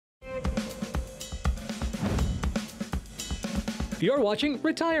You're watching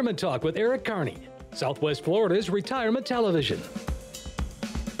Retirement Talk with Eric Kearney, Southwest Florida's retirement television.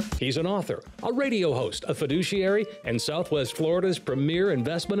 He's an author, a radio host, a fiduciary, and Southwest Florida's premier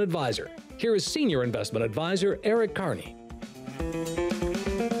investment advisor. Here is Senior Investment Advisor Eric Kearney.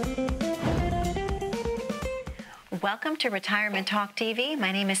 Welcome to Retirement Talk TV.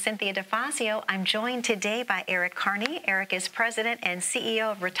 My name is Cynthia DeFazio. I'm joined today by Eric Kearney. Eric is President and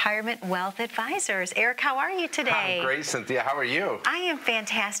CEO of Retirement Wealth Advisors. Eric, how are you today? I'm great, Cynthia. How are you? I am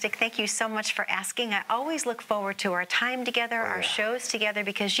fantastic. Thank you so much for asking. I always look forward to our time together, our shows together,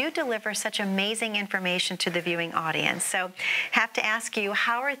 because you deliver such amazing information to the viewing audience. So have to ask you,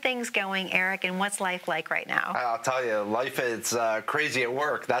 how are things going, Eric, and what's life like right now? I'll tell you, life is crazy at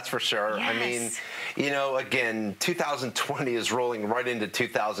work, that's for sure. Yes. I mean, you know, again, 2020 is rolling right into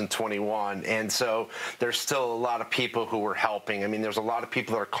 2021, and so there's still a lot of people who are helping. I mean, there's a lot of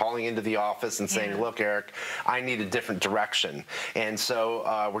people that are calling into the office and saying, look, Eric, I need a different direction. And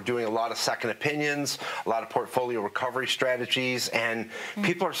so we're doing a lot of second opinions, a lot of portfolio recovery strategies, and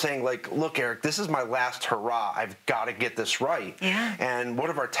people are saying, like, look, Eric, this is my last hurrah. I've got to get this right. Yeah. And one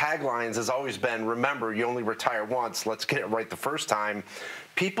of our taglines has always been, remember, you only retire once. Let's get it right the first time.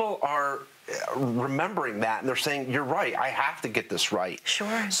 People are remembering that, and they're saying, you're right, I have to get this right.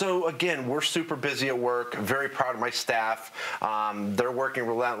 Sure. So again, we're super busy at work. I'm very proud of my staff. They're working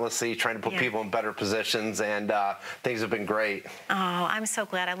relentlessly, trying to put people in better positions, and things have been great. Oh, I'm so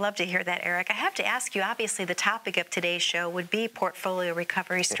glad. I love to hear that, Eric. I have to ask you, obviously the topic of today's show would be portfolio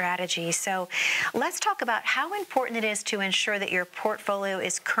recovery strategy. So let's talk about how important it is to ensure that your portfolio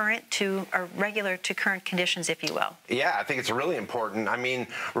is current to, or regular to current conditions, if you will. Yeah, I think it's really important. I mean,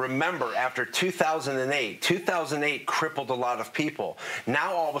 remember, after 2008 crippled a lot of people.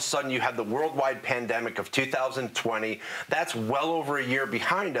 Now all of a sudden you have the worldwide pandemic of 2020. That's well over a year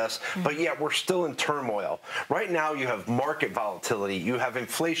behind us, but yet we're still in turmoil. Right now you have market volatility, you have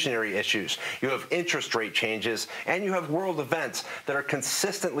inflationary issues, you have interest rate changes, and you have world events that are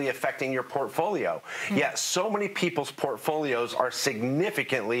consistently affecting your portfolio. Yet so many people's portfolios are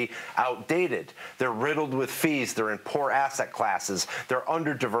significantly outdated. They're riddled with fees, they're in poor asset classes, they're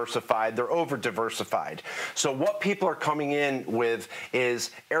under-diversified, they're over-diversified. So what people are coming in with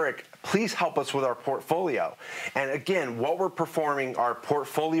is, Eric, please help us with our portfolio. And again, what we're performing are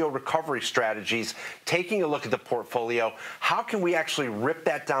portfolio recovery strategies, taking a look at the portfolio. How can we actually rip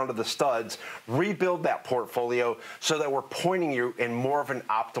that down to the studs, rebuild that portfolio so that we're pointing you in more of an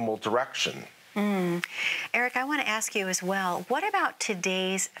optimal direction? Eric, I want to ask you as well, what about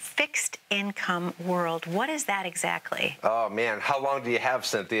today's fixed income world? What is that exactly? Oh, man, how long do you have,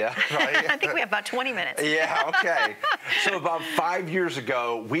 Cynthia? Right? I think we have about 20 minutes. Yeah, okay. So about 5 years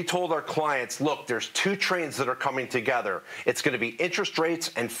ago, we told our clients, look, there's two trains that are coming together. It's going to be interest rates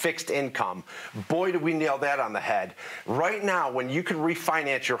and fixed income. Boy, did we nail that on the head. Right now, when you can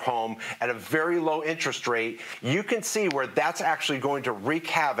refinance your home at a very low interest rate, you can see where that's actually going to wreak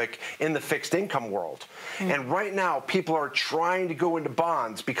havoc in the fixed income world. And right now, people are trying to go into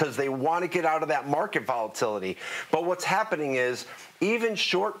bonds because they want to get out of that market volatility. But what's happening is even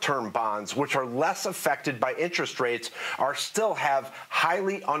short-term bonds, which are less affected by interest rates, are still have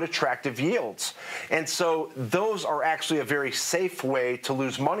highly unattractive yields. And so those are actually a very safe way to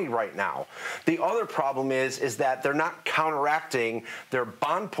lose money right now. The other problem is that they're not counteracting their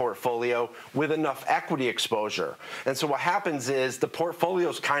bond portfolio with enough equity exposure. And so what happens is the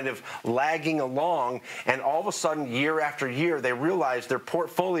portfolio's kind of lagging along, and all of a sudden, year after year, they realize their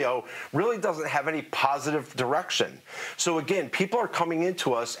portfolio really doesn't have any positive direction. So again, people are coming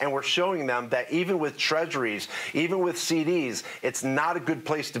into us and we're showing them that even with treasuries, even with CDs, it's not a good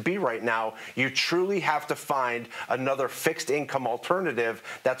place to be right now. You truly have to find another fixed income alternative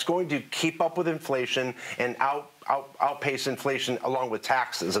that's going to keep up with inflation and outpace inflation along with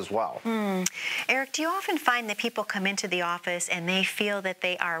taxes as well. Eric, do you often find that people come into the office and they feel that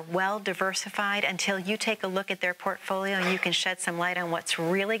they are well diversified until you take a look at their portfolio and you can shed some light on what's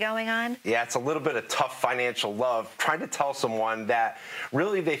really going on? Yeah, it's a little bit of tough financial love trying to tell someone that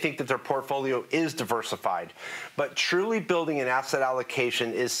really they think that their portfolio is diversified. But truly building an asset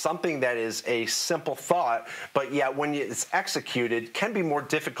allocation is something that is a simple thought, but yet when it's executed can be more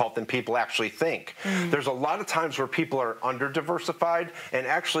difficult than people actually think. There's a lot of times where people are under-diversified and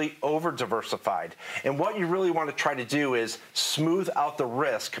actually over-diversified. And what you really want to try to do is smooth out the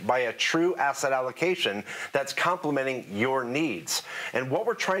risk by a true asset allocation that's complementing your needs. And what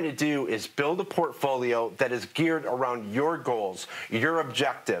we're trying to do is build a portfolio that is geared around your goals, your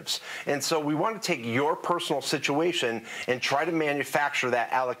objectives. And so we want to take your personal situation and try to manufacture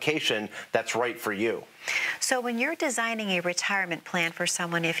that allocation that's right for you. So when you're designing a retirement plan for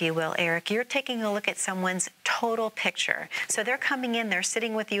someone, if you will, Eric, you're taking a look at someone's total picture. So they're coming in, they're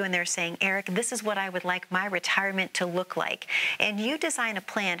sitting with you, and they're saying, Eric, this is what I would like my retirement to look like. And you design a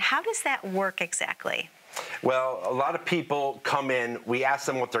plan. How does that work exactly? Well, a lot of people come in, we ask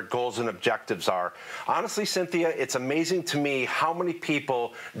them what their goals and objectives are. Honestly, Cynthia, it's amazing to me how many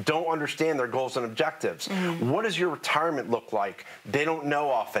people don't understand their goals and objectives. What does your retirement look like? They don't know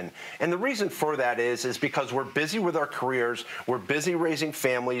often. And the reason for that is because we're busy with our careers, we're busy raising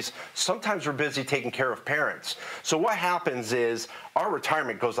families, sometimes we're busy taking care of parents. So what happens is our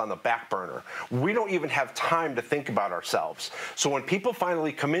retirement goes on the back burner. We don't even have time to think about ourselves. So when people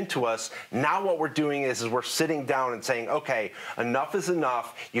finally come into us, now what we're doing is we're sitting down and saying, okay, enough is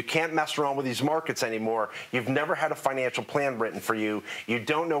enough. You can't mess around with these markets anymore. You've never had a financial plan written for you. You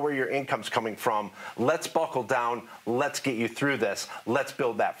don't know where your income's coming from. Let's buckle down. Let's get you through this. Let's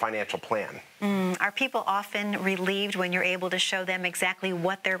build that financial plan. Are people often relieved when you're able to show them exactly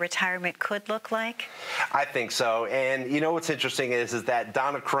what their retirement could look like? I think so. And you know what's interesting is that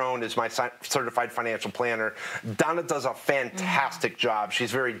Donna Crone is my certified financial planner. Donna does a fantastic job.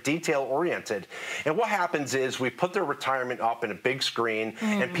 She's very detail-oriented. And what happens is we put their retirement up in a big screen,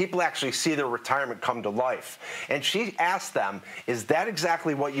 and people actually see their retirement come to life. And she asked them, is that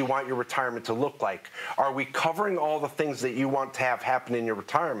exactly what you want your retirement to look like? Are we covering all the things that you want to have happen in your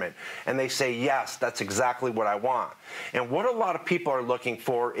retirement? And they say, yes, that's exactly what I want. And what a lot of people are looking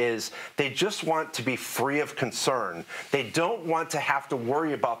for is they just want to be free of concern. They don't want to have to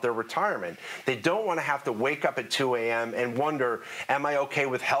worry about their retirement. They don't want to have to wake up at 2 a.m. and wonder, am I okay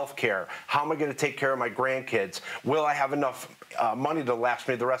with health care? How am I going to take care of my grandkids? Will I have enough money to last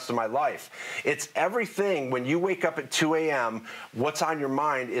me the rest of my life? It's everything. When you wake up at 2 a.m., what's on your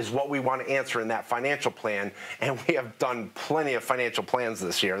mind is what we want to answer in that financial plan. And we have done plenty of financial plans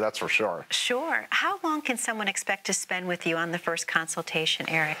this year, that's for sure. Sure. How long can someone expect to spend with you on the first consultation,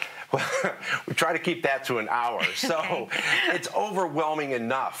 Eric? Well, we try to keep that to an hour. So it's overwhelming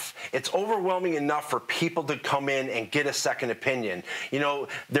enough. It's overwhelming enough for people to come in and get a second opinion. You know,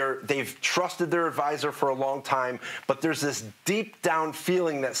 they've trusted their advisor for a long time, but there's this deep down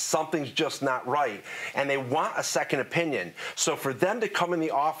feeling that something's just not right, and they want a second opinion. So for them to come in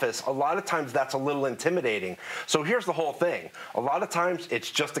the office, a lot of times that's a little intimidating. So here's the whole thing. A lot of times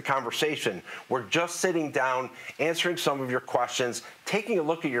it's just a conversation. We're just sitting down, answering some of your questions, taking a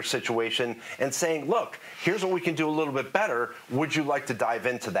look at your situation and saying, look, here's what we can do a little bit better. Would you like to dive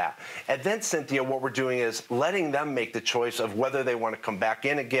into that? And then, Cynthia, what we're doing is letting them make the choice of whether they want to come back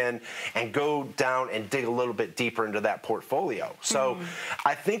in again and go down and dig a little bit deeper into that portfolio. So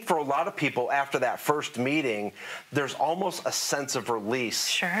I think for a lot of people after that first meeting, there's almost a sense of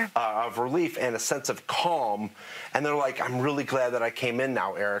release, of relief and a sense of calm. And they're like, I'm really glad that I came in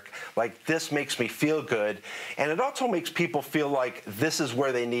now, Eric. Like, this makes me feel good. And it also makes people feel like this is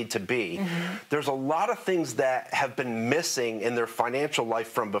where they need to be. There's a lot of things that have been missing in their financial life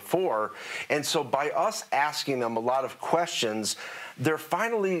from before. And so by us asking them a lot of questions, they're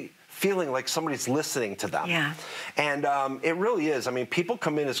finally feeling like somebody's listening to them. And it really is. I mean, people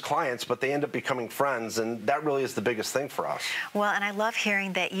come in as clients, but they end up becoming friends, and that really is the biggest thing for us. Well, and I love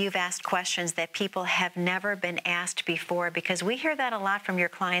hearing that you've asked questions that people have never been asked before, because we hear that a lot from your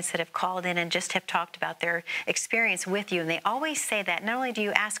clients that have called in and just have talked about their experience with you. And they always say that not only do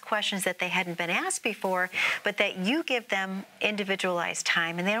you ask questions that they hadn't been asked before, but that you give them individualized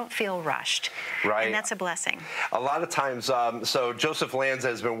time and they don't feel rushed. Right. And that's a blessing. A lot of times, so Joseph Lanza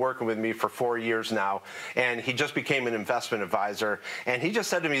has been working with me for 4 years now, and he just became an investment advisor. And he just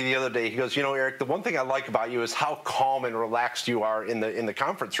said to me the other day, he goes, you know, Eric, the one thing I like about you is how calm and relaxed you are in the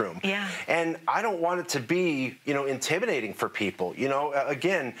conference room. And I don't want it to be, you know, intimidating for people. You know,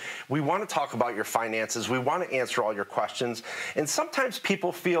 again, we want to talk about your finances. We want to answer all your questions. And sometimes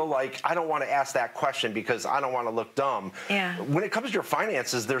people feel like, I don't want to ask that question because I don't want to look dumb. When it comes to your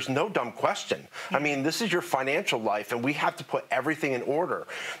finances, there's no dumb question. I mean, this is your financial life, and we have to put everything in order.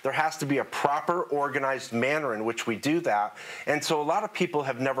 There has to be a proper, organized manner in which we do that. And so a lot of people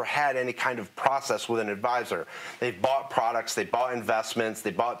have never had any kind of process with an advisor. They've bought products, they bought investments,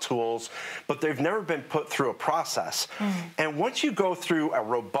 they bought tools, but they've never been put through a process. And once you go through a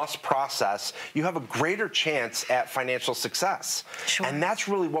robust process, you have a greater chance at financial success. And that's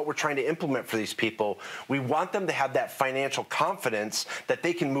really what we're trying to implement for these people. We want them to have that financial confidence that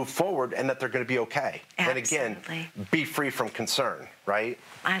they can move forward and that they're going to be okay. And again, be free from concern, right?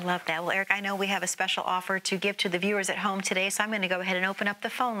 I love that. Well, Eric, I know we have a special offer to give to the viewers at home today, so I'm going to go ahead and open up the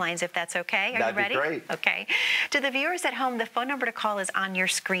phone lines if that's okay. Are you ready? That'd be great. Okay. To the viewers at home, the phone number to call is on your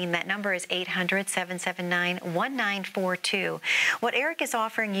screen. That number is 800-779-1942. What Eric is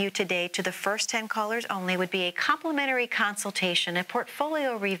offering you today to the first 10 callers only would be a complimentary consultation, a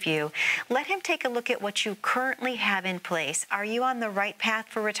portfolio review. Let him take a look at what you currently have in place. Are you on the right path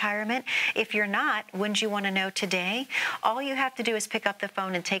for retirement? If you're not, wouldn't you want to know today? All you have to do is pick up the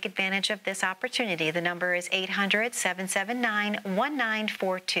phone and take advantage of this opportunity. The number is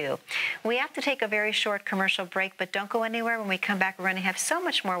 800-779-1942. We have to take a very short commercial break, but don't go anywhere. When we come back, we're going to have so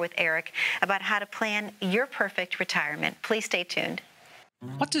much more with Eric about how to plan your perfect retirement. Please stay tuned.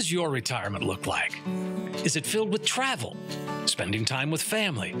 What does your retirement look like? Is it filled with travel, spending time with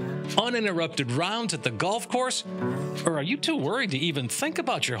family, uninterrupted rounds at the golf course? Or are you too worried to even think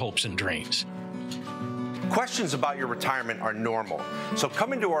about your hopes and dreams? Questions about your retirement are normal. So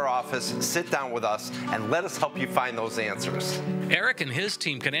come into our office, sit down with us, and let us help you find those answers. Eric and his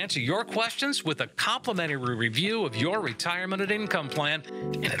team can answer your questions with a complimentary review of your retirement and income plan,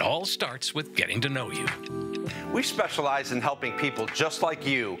 and it all starts with getting to know you. We specialize in helping people just like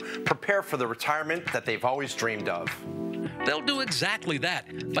you prepare for the retirement that they've always dreamed of. They'll do exactly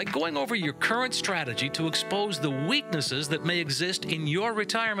that by going over your current strategy to expose the weaknesses that may exist in your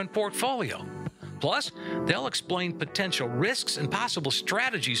retirement portfolio. Plus, they'll explain potential risks and possible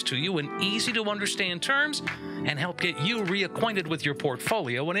strategies to you in easy-to-understand terms and help get you reacquainted with your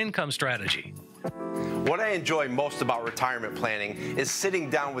portfolio and income strategy. What I enjoy most about retirement planning is sitting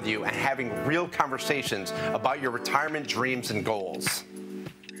down with you and having real conversations about your retirement dreams and goals.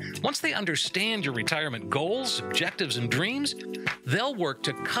 Once they understand your retirement goals, objectives, and dreams, they'll work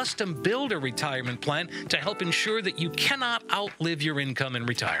to custom build a retirement plan to help ensure that you cannot outlive your income in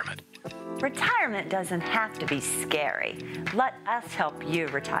retirement. Retirement doesn't have to be scary. Let us help you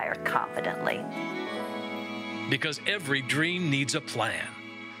retire confidently. Because every dream needs a plan.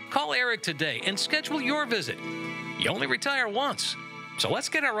 Call Eric today and schedule your visit. You only retire once, so let's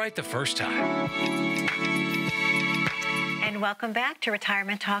get it right the first time. And welcome back to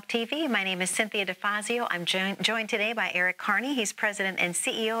Retirement Talk TV. My name is Cynthia DeFazio. I'm joined today by Eric Kearney. He's president and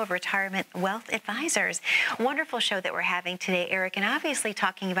CEO of Retirement Wealth Advisors. Wonderful show that we're having today, Eric, and obviously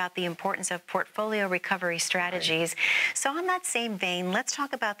talking about the importance of portfolio recovery strategies. So on that same vein, let's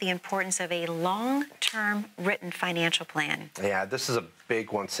talk about the importance of a long-term written financial plan. Yeah, this is a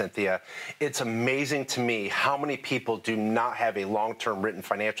big one, Cynthia. It's amazing to me how many people do not have a long-term written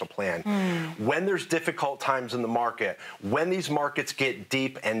financial plan. When there's difficult times in the market, when these markets get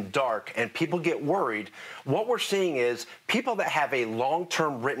deep and dark and people get worried, what we're seeing is people that have a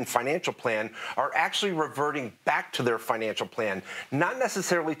long-term written financial plan are actually reverting back to their financial plan, not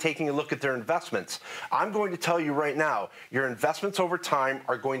necessarily taking a look at their investments. I'm going to tell you right now, your investments over time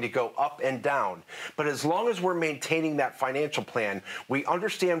are going to go up and down. But as long as we're maintaining that financial plan, we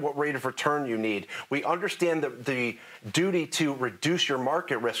understand what rate of return you need. We understand the duty to reduce your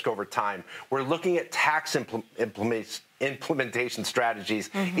market risk over time. We're looking at tax implementation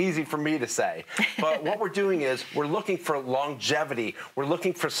strategies. Easy for me to say. But what we're doing is we're looking for longevity. We're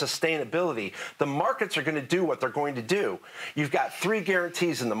looking for sustainability. The markets are going to do what they're going to do. You've got 3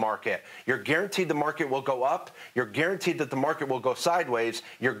 guarantees in the market. You're guaranteed the market will go up. You're guaranteed that the market will go sideways.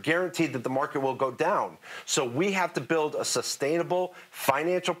 You're guaranteed that the market will go down. So we have to build a sustainable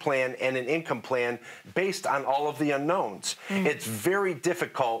financial plan and an income plan based on all of the unknowns. It's very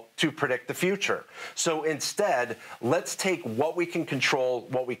difficult to predict the future. So instead, let's take what we can control,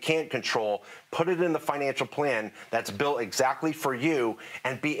 what we can't control, put it in the financial plan that's built exactly for you,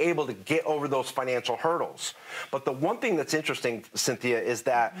 and be able to get over those financial hurdles. But the one thing that's interesting, Cynthia, is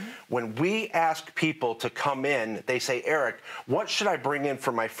that when we ask people to come in, they say, Eric, what should I bring in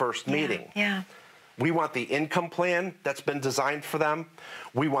for my first meeting? We want the income plan that's been designed for them.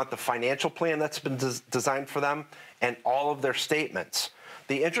 We want the financial plan that's been designed for them, and all of their statements.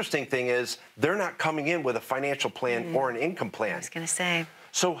 The interesting thing is they're not coming in with a financial plan or an income plan. I was going to say.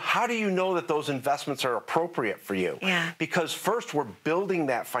 So how do you know that those investments are appropriate for you? Because first we're building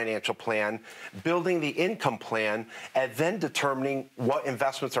that financial plan, building the income plan, and then determining what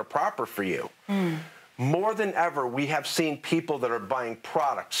investments are proper for you. More than ever, we have seen people that are buying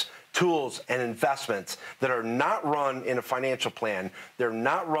products, tools, and investments that are not run in a financial plan, they're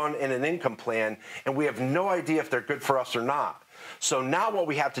not run in an income plan, and we have no idea if they're good for us or not. So now what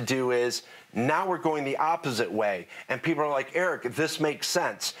we have to do is, now we're going the opposite way. And people are like, Eric, this makes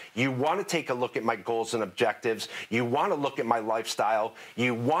sense. You want to take a look at my goals and objectives. You want to look at my lifestyle.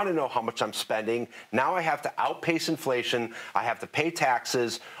 You want to know how much I'm spending. Now I have to outpace inflation. I have to pay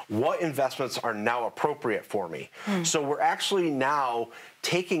taxes. What investments are now appropriate for me? So we're actually now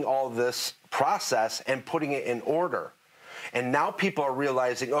taking all this process and putting it in order. And now people are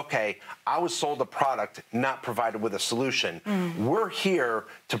realizing, okay, I was sold a product, not provided with a solution. We're here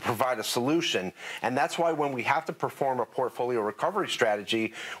to provide a solution. And that's why when we have to perform a portfolio recovery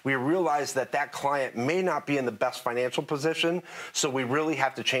strategy, we realize that that client may not be in the best financial position. So we really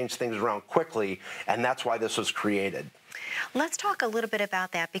have to change things around quickly. And that's why this was created. Let's talk a little bit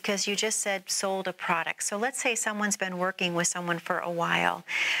about that, because you just said sold a product. So let's say someone's been working with someone for a while.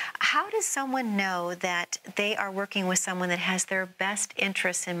 How does someone know that they are working with someone that has their best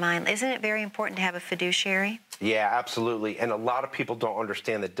interests in mind? Isn't it very important to have a fiduciary? Yeah, absolutely. And a lot of people don't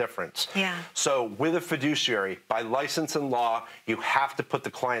understand the difference. Yeah. So with a fiduciary, by license and law, you have to put the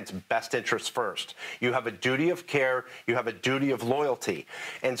client's best interests first. You have a duty of care. You have a duty of loyalty.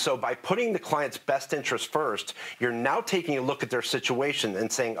 And so by putting the client's best interests first, you're now taking a look at their situation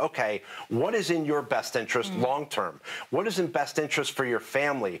and saying, okay, what is in your best interest long term? What is in best interest for your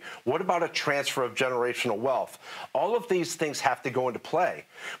family? What about a transfer of generational wealth? All of these things have to go into play.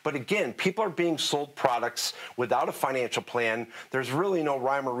 But again, people are being sold products without a financial plan. There's really no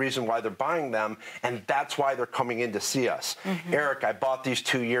rhyme or reason why they're buying them, and that's why they're coming in to see us. Eric, I bought these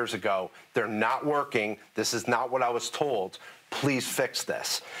 2 years ago. They're not working. This is not what I was told. Please fix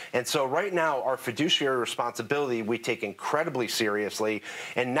this. And so right now, our fiduciary responsibility, we take incredibly seriously.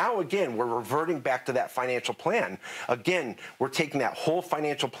 And now, again, we're reverting back to that financial plan. Again, we're taking that whole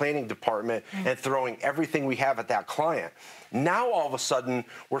financial planning department and throwing everything we have at that client. Now, all of a sudden,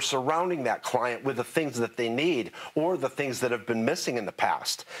 we're surrounding that client with the things that they need or the things that have been missing in the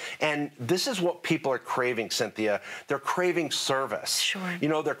past. And this is what people are craving, Cynthia. They're craving service. Sure. You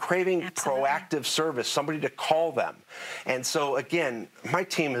know, they're craving Absolutely. proactive service, somebody to call them. And so, again, my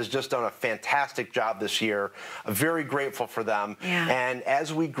team has just done a fantastic job this year. I'm very grateful for them. Yeah. And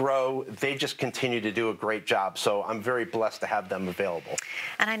as we grow, they just continue to do a great job. So I'm very blessed to have them available.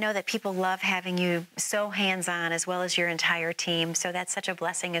 And I know that people love having you so hands-on, as well as your entire team, so that's such a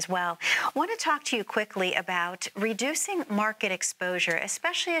blessing as well. I want to talk to you quickly about reducing market exposure,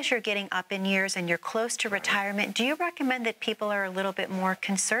 especially as you're getting up in years and you're close to retirement. Do you recommend that people are a little bit more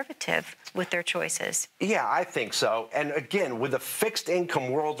conservative with their choices? Yeah, I think so. And again, with a fixed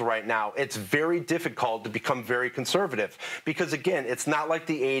income world right now, it's very difficult to become very conservative because, again, it's not like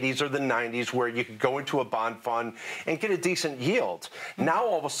the 80s or the 90s where you could go into a bond fund and get a decent yield. Now,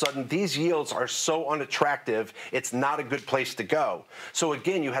 all of a sudden, these yields are so unattractive, it's not a good place to go. So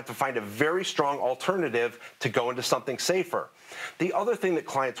again, you have to find a very strong alternative to go into something safer. The other thing that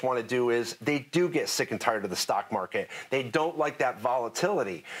clients want to do is they do get sick and tired of the stock market. They don't like that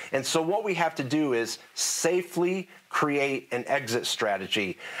volatility. And so what we have to do is safely create an exit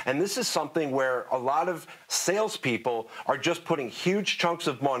strategy. And this is something where a lot of salespeople are just putting huge chunks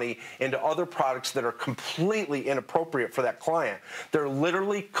of money into other products that are completely inappropriate for that client. They're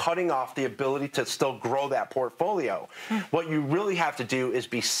literally cutting off the ability to still grow that portfolio. What you really have to do is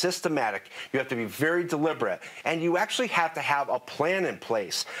be systematic. You have to be very deliberate. And you actually have to have a plan in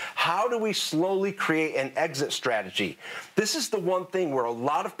place. How do we slowly create an exit strategy? This is the one thing where a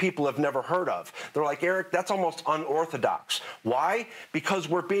lot of people have never heard of. They're like, Eric, that's almost unorthodox. Why? Because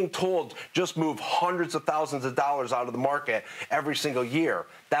we're being told just move hundreds of thousands of dollars out of the market every single year.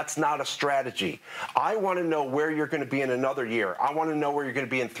 That's not a strategy. I want to know where you're going to be in another year. I want to know where you're going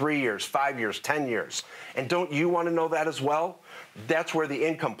to be in 3 years, 5 years, 10 years. And don't you want to know that as well? That's where the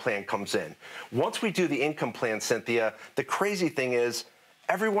income plan comes in. Once we do the income plan, Cynthia, the crazy thing is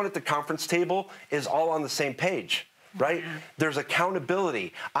everyone at the conference table is all on the same page. Right? Yeah. There's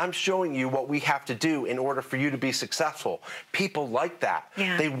accountability. I'm showing you what we have to do in order for you to be successful. People like that.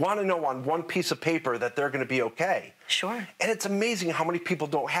 Yeah. They want to know on one piece of paper that they're going to be okay. Sure. And it's amazing how many people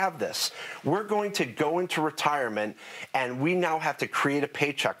don't have this. We're going to go into retirement, and we now have to create a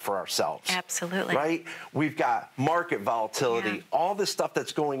paycheck for ourselves. Absolutely. Right? We've got market volatility, all this stuff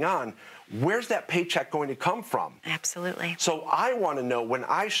that's going on. Where's that paycheck going to come from? Absolutely. So I want to know when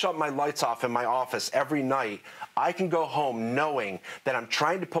I shut my lights off in my office every night, I can go home knowing that I'm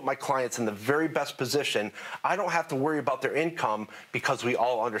trying to put my clients in the very best position. I don't have to worry about their income because we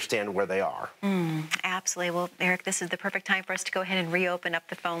all understand where they are. Absolutely. absolutely. Well, Eric, this is the perfect time for us to go ahead and reopen up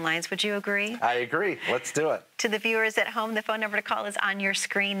the phone lines. Would you agree? I agree. Let's do it. To the viewers at home, the phone number to call is on your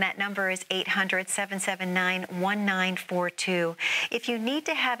screen. That number is 800-779-1942. If you need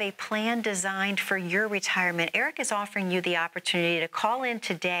to have a plan designed for your retirement, Eric is offering you the opportunity to call in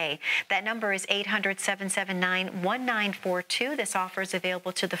today. That number is 800-779-1942. This offer is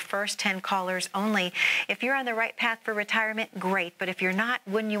available to the first 10 callers only. If you're on the right path for retirement, great. But if you're not,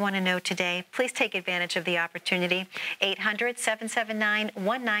 wouldn't you want to know today? Please take advantage of the opportunity.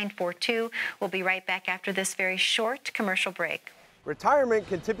 800-779-1942. We'll be right back after this very short commercial break. Retirement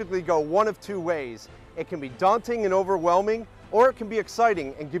can typically go one of two ways. It can be daunting and overwhelming, or it can be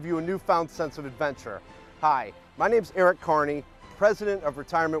exciting and give you a newfound sense of adventure. Hi, my name's Eric Kearney, President of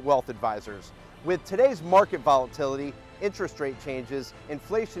Retirement Wealth Advisors. With today's market volatility, interest rate changes,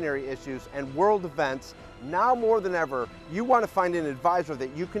 inflationary issues, and world events, now more than ever, you want to find an advisor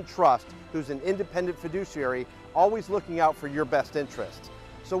that you can trust who's an independent fiduciary, always looking out for your best interests.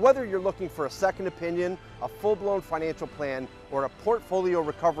 So whether you're looking for a second opinion, a full-blown financial plan, or a portfolio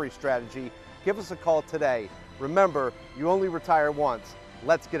recovery strategy, give us a call today. Remember, you only retire once.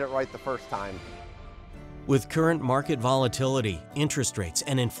 Let's get it right the first time. With current market volatility, interest rates,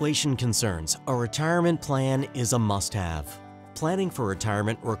 and inflation concerns, a retirement plan is a must-have. Planning for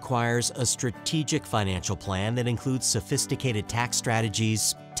retirement requires a strategic financial plan that includes sophisticated tax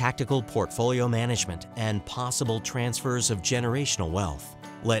strategies, tactical portfolio management, and possible transfers of generational wealth.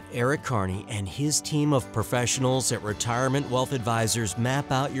 Let Eric Kearney and his team of professionals at Retirement Wealth Advisors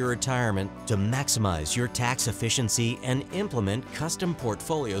map out your retirement to maximize your tax efficiency and implement custom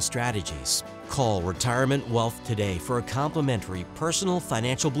portfolio strategies. Call Retirement Wealth today for a complimentary personal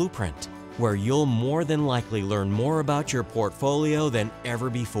financial blueprint, where you'll more than likely learn more about your portfolio than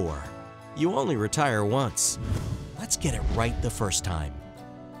ever before. You only retire once. Let's get it right the first time.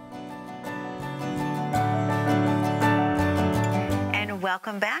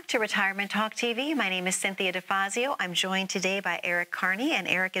 Welcome back to Retirement Talk TV. My name is Cynthia DeFazio. I'm joined today by Eric Kearney, and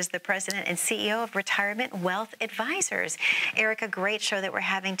Eric is the president and CEO of Retirement Wealth Advisors. Eric, a great show that we're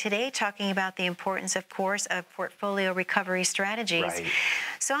having today, talking about the importance, of course, of portfolio recovery strategies. Right.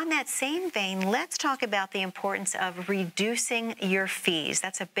 So on that same vein, let's talk about the importance of reducing your fees.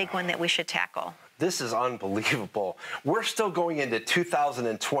 That's a big one that we should tackle. This is unbelievable. We're still going into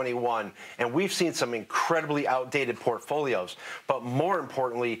 2021, and we've seen some incredibly outdated portfolios, but more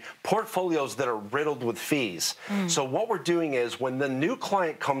importantly, portfolios that are riddled with fees. So what we're doing is when the new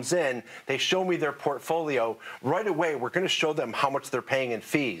client comes in, they show me their portfolio, right away we're going to show them how much they're paying in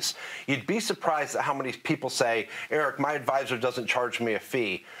fees. You'd be surprised at how many people say, Eric, my advisor doesn't charge me a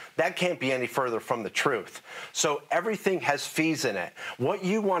fee. That can't be any further from the truth. So everything has fees in it. What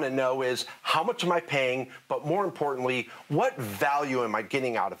you want to know is how much am I paying, but more importantly, what value am I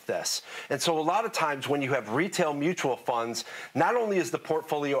getting out of this? And so a lot of times when you have retail mutual funds, not only is the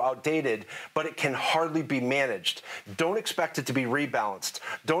portfolio outdated, but it can hardly be managed. Don't expect it to be rebalanced.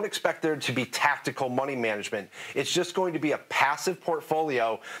 Don't expect there to be tactical money management. It's just going to be a passive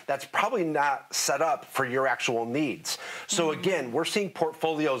portfolio that's probably not set up for your actual needs. So again, we're seeing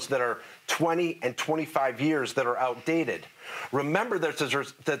portfolios that are 20 and 25 years that are outdated. Remember that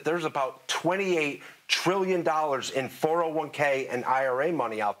there's about $28 trillion in 401k and IRA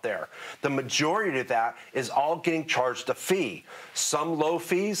money out there. The majority of that is all getting charged a fee. Some low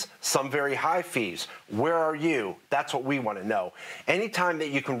fees, some very high fees. Where are you? That's what we want to know. Anytime that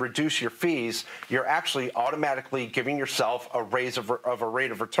you can reduce your fees, you're actually automatically giving yourself a raise of a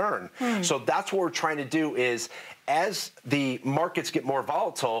rate of return. So that's what we're trying to do is, as the markets get more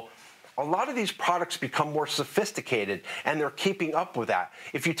volatile, a lot of these products become more sophisticated, and they're keeping up with that.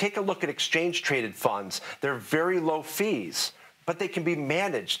 If you take a look at exchange-traded funds, they're very low fees, but they can be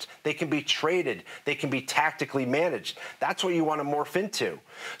managed, they can be traded, they can be tactically managed. That's what you want to morph into.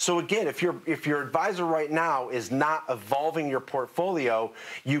 So again, if your advisor right now is not evolving your portfolio,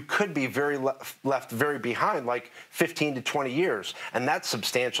 you could be left very behind, like 15 to 20 years, and that's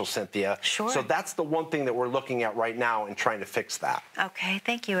substantial, Cynthia. Sure. So that's the one thing that we're looking at right now and trying to fix that. Okay,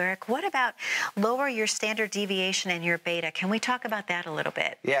 thank you, Eric. What about lower your standard deviation and your beta? Can we talk about that a little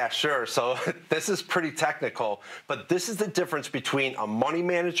bit? Yeah, sure. So this is pretty technical, but this is the difference between a money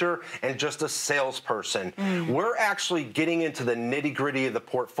manager and just a salesperson. We're actually getting into the nitty-gritty of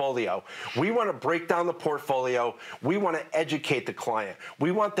the portfolio. We want to break down the portfolio. We want to educate the client.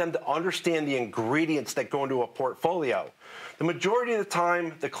 We want them to understand the ingredients that go into a portfolio. The majority of the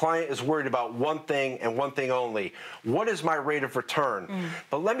time, the client is worried about one thing and one thing only. What is my rate of return?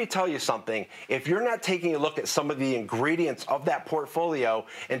 But let me tell you something. If you're not taking a look at some of the ingredients of that portfolio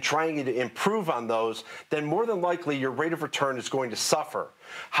and trying to improve on those, then more than likely your rate of return is going to suffer.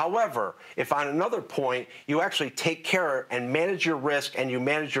 However, if on another point you actually take care and manage your risk and you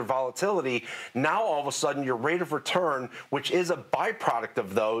manage your volatility, now all of a sudden your rate of return, which is a byproduct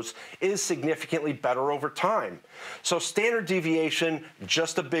of those, is significantly better over time. So standard deviation,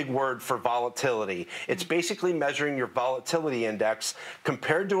 just a big word for volatility. It's basically measuring your volatility index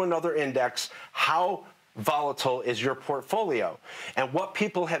compared to another index, how volatile is your portfolio. And what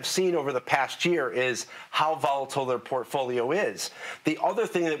people have seen over the past year is how volatile their portfolio is. The other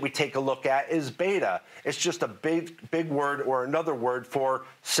thing that we take a look at is beta. It's just a big word or another word for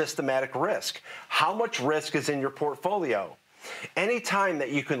systematic risk. How much risk is in your portfolio? Anytime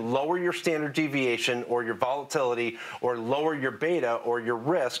that you can lower your standard deviation or your volatility or lower your beta or your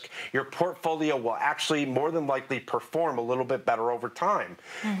risk, your portfolio will actually more than likely perform a little bit better over time.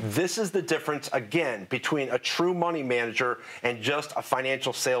 This is the difference, again, between a true money manager and just a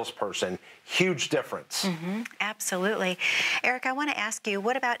financial salesperson. Huge difference. Absolutely. Eric, I want to ask you,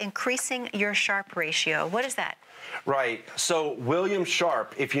 what about increasing your Sharpe ratio? What is that? Right. So William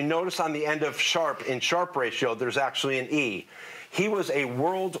Sharpe, if you notice on the end of Sharpe, in Sharpe ratio, there's actually an E. He was a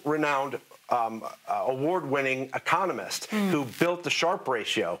world-renowned award-winning economist who built the Sharpe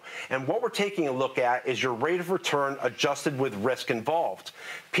ratio. And what we're taking a look at is your rate of return adjusted with risk involved.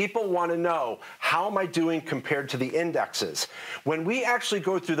 People want to know, how am I doing compared to the indexes? When we actually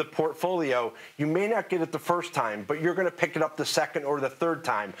go through the portfolio, you may not get it the first time, but you're going to pick it up the second or the third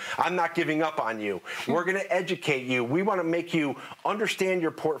time. I'm not giving up on you. We're going to educate you. We want to make you understand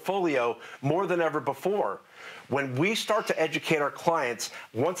your portfolio more than ever before. When we start to educate our clients,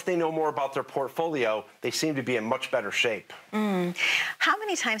 once they know more about their portfolio, they seem to be in much better shape. How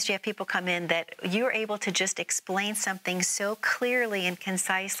many times do you have people come in that you're able to just explain something so clearly and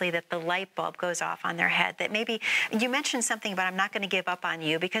concisely that the light bulb goes off on their head? That maybe you mentioned something about, I'm not going to give up on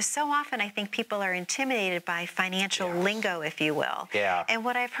you, because so often I think people are intimidated by financial lingo, if you will. And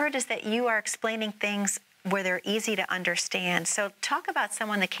what I've heard is that you are explaining things where they're easy to understand. So talk about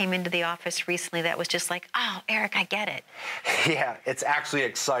someone that came into the office recently that was just like, oh, Eric, I get it. Yeah, it's actually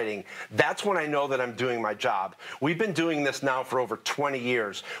exciting. That's when I know that I'm doing my job. We've been doing this now for over 20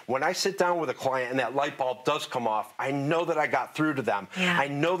 years. When I sit down with a client and that light bulb does come off, I know that I got through to them. I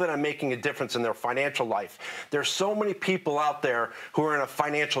know that I'm making a difference in their financial life. There's so many people out there who are in a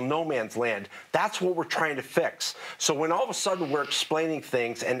financial no man's land. That's what we're trying to fix. So when all of a sudden we're explaining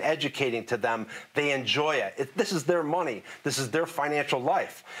things and educating to them, they enjoy it. This is their money. This is their financial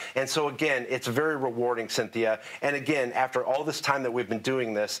life. And so again, it's very rewarding, Cynthia. And again, after all this time that we've been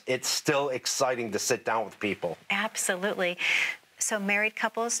doing this, it's still exciting to sit down with people. Absolutely. So married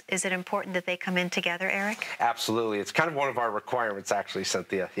couples, is it important that they come in together, Eric? Absolutely. It's kind of one of our requirements, actually,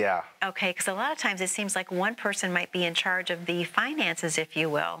 Cynthia. Yeah. Okay, because a lot of times it seems like one person might be in charge of the finances, if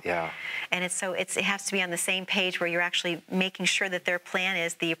you will. And it has to be on the same page where you're actually making sure that their plan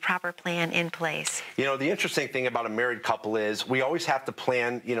is the proper plan in place. You know, the interesting thing about a married couple is we always have to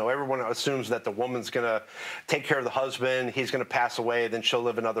plan. You know, everyone assumes that the woman's going to take care of the husband, he's going to pass away, then she'll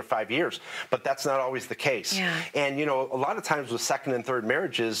live another 5 years. But that's not always the case. And, you know, a lot of times with second and third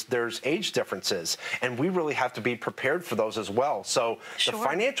marriages, there's age differences, and we really have to be prepared for those as well. So the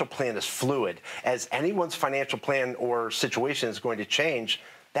financial plan is fluid. As anyone's financial plan or situation is going to change,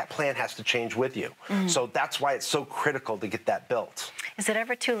 that plan has to change with you. So that's why it's so critical to get that built. Is it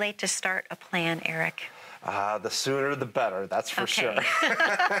ever too late to start a plan, Eric? The sooner the better, that's for sure.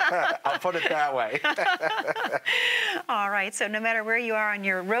 I'll put it that way. All right, so no matter where you are on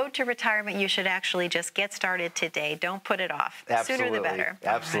your road to retirement, you should actually just get started today. Don't put it off. Absolutely. Sooner the better.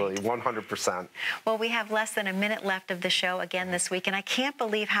 Absolutely, 100%. Well, we have less than a minute left of the show again this week, and I can't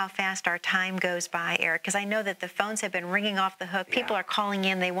believe how fast our time goes by, Eric, because I know that the phones have been ringing off the hook. People are calling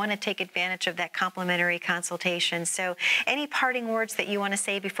in. They want to take advantage of that complimentary consultation. So any parting words that you want to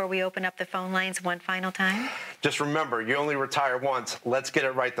say before we open up the phone lines one final time? Just remember, you only retire once. Let's get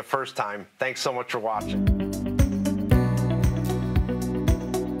it right the first time. Thanks so much for watching.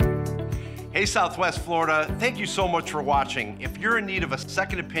 Hey, Southwest Florida, thank you so much for watching. If you're in need of a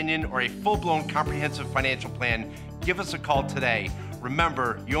second opinion or a full-blown comprehensive financial plan, give us a call today.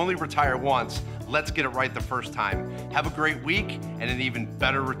 Remember, you only retire once. Let's get it right the first time. Have a great week and an even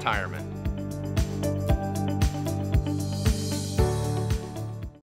better retirement.